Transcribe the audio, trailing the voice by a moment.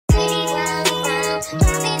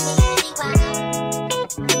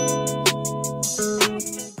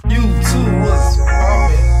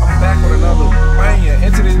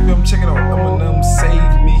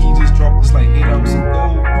Just like 8 ounces of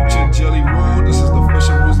gold, Future Jelly Roll. This is the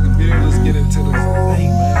official music video. Let's get into this thing,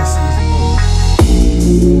 man. Let's see what's going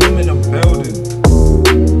on. I'm in the building.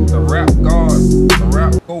 The rap god, the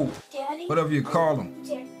rap goat, whatever you call him.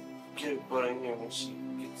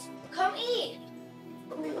 Come eat.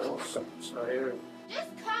 Just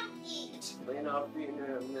come eat. Lay out being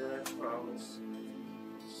there a minute, I promise.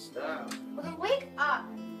 Stop. Well, then wake up.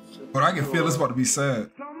 But I can feel this about to be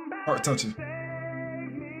sad. Heart touching.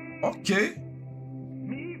 Okay.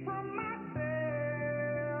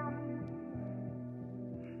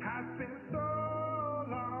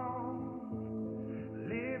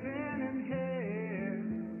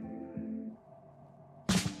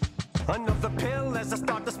 Another pill as I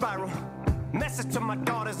start the spiral. Message to my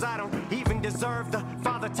daughters, I don't even deserve the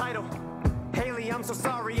father title. Haley, I'm so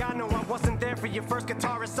sorry, I know I wasn't there for your first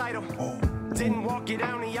guitar recital. Didn't walk you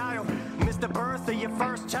down the aisle. Missed the birth of your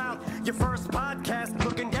first child. Your first podcast,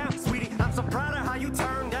 looking down. Sweetie, I'm so proud of how you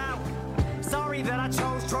turned out. Sorry that I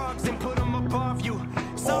chose drugs and put them above you.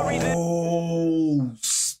 Sorry that... Oh,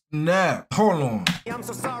 snap. Hold on. I'm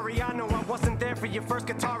so sorry, I know I wasn't there for your first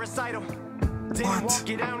guitar recital. Didn't walk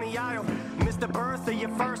you down the aisle. Missed the birth of your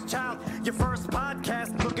first child. Your first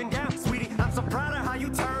podcast, looking down. Sweetie, I'm so proud of how you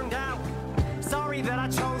turned out. Sorry that I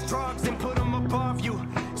chose drugs and put them above you.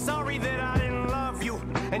 Sorry that I didn't love you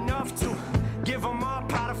enough to give them up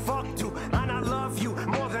how to fuck to. And I love you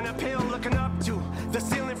more than a pill looking up to the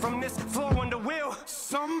ceiling from this floor on the wheel.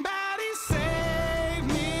 Somebody save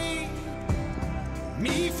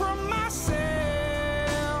me from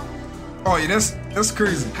myself. Oh yeah, that's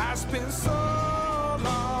crazy. I spent so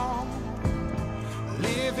long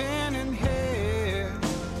living in hell.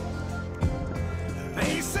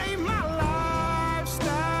 They say my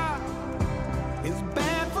lifestyle is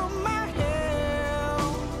bad for my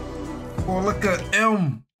health. Oh, look at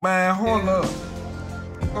M, man. Hold up.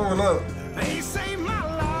 Hold up. They say my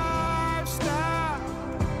lifestyle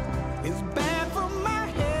is bad for my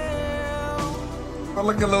health. Oh,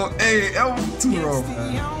 look at little A, M too wrong,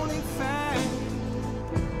 man.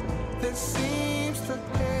 Seems to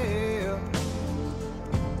help.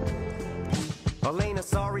 Elena,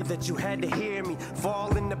 sorry that you had to hear me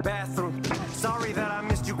fall in the bathroom. Sorry that I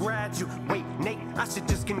missed you graduate. Nate, I should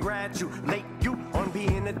just congratulate you on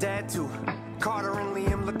being a dad too. Carter and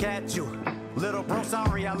Liam, look at you. Little bro,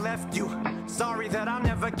 sorry I left you. Sorry that I'll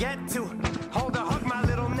never get to hold or hug my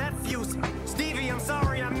little nephews. Stevie, I'm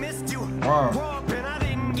sorry I missed you. Wow. Grew up and I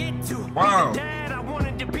didn't get to Wow. be the dad I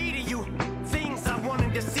wanted to be to you. Things I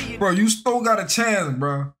wanted to see. Bro, you still got a chance,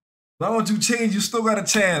 bro. Why don't you change? You still got a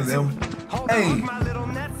chance, M. Hey. My little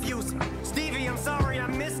nephews. Stevie, I'm sorry I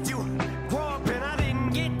missed you. Grew up and I didn't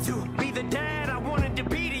get to be the dad I wanted to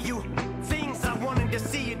be to you. Things I wanted to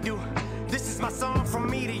see you do. This is my song from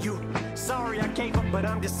me to you. Sorry I gave up, but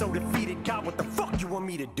I'm just so defeated. God, what the fuck you want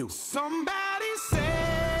me to do? Somebody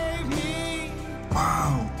save me.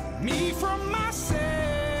 Wow. Me from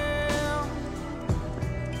myself.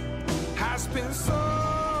 I spent so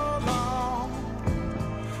long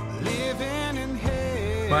living in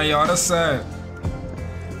hell. Man, y'all, that's sad.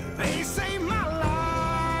 They say my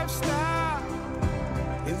lifestyle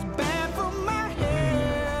is bad for my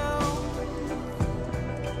health.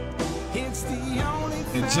 It's the only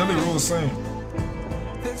thing And Jelly Roll sing.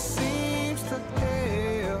 that seems to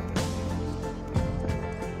help.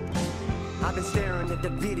 I've been staring at the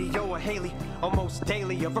video of Haley almost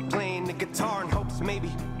daily of her playing the guitar in hopes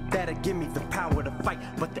maybe that'll give me the power to fight.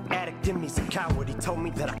 But the addict in me's a coward. He told me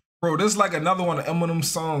that I... Bro, this is like another one of Eminem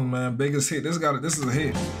songs, man. Biggest hit. This is a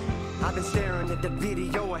hit. I've been staring at the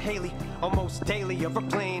video of Haley almost daily of her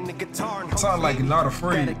playing the guitar and Sound like Not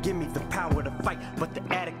Afraid. that'll give me the power to fight. But the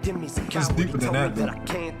addict in me's a coward. It's deeper He than told that, me though. I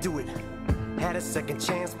can't do it. Had a second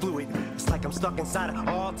chance, blew it. It's like I'm stuck inside an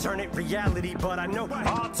alternate reality, but I know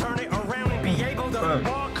I'll turn it around and be able to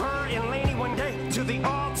walk her and Laney one day to the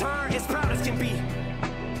altar as proud as can be.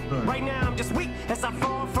 Right now I'm just weak as I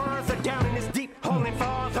fall further down in this deep hole and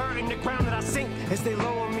farther in the ground that I sink. As they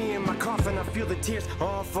lower me in my coffin, I feel the tears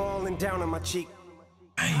all falling down on my cheek.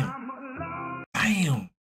 Damn. Damn.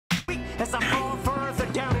 As I fall further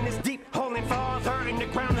down in this deep hole and farther in the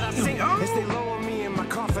ground that I sink. As they lower me in my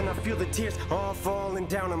coffin, I feel the tears all falling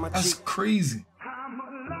down on my That's cheek. crazy.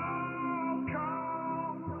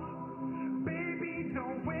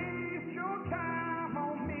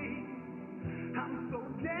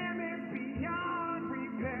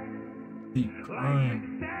 He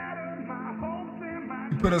crying.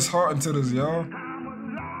 He put his heart into this, y'all.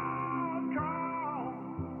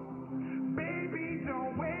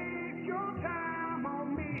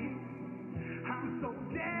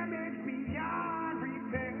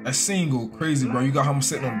 That scene go crazy, bro. You got him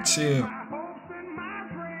sitting on the chair.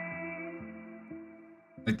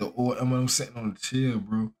 Like the old Eminem sitting on the chair,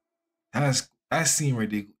 bro. That's that scene right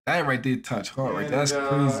there. That right there touch hard. Right, that's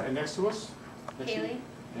crazy. And next to us, Haley.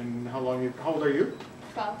 And how old are you?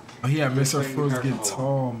 12. Oh yeah, I miss her playing first guitar for guitar, how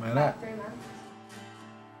long? man. About 3 months.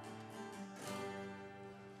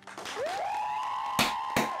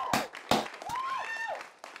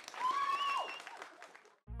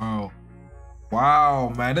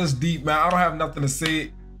 Wow, man, that's deep, man. I don't have nothing to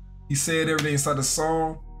say. He said everything inside the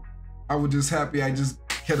song. I was just happy I just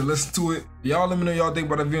had to listen to it. Y'all let me know y'all think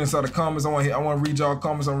about the video inside the comments. I want to read y'all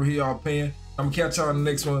comments. I want to hear y'all opinion. I'm gonna catch y'all in the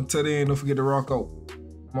next one. Till then, don't forget to rock out.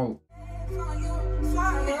 Come on.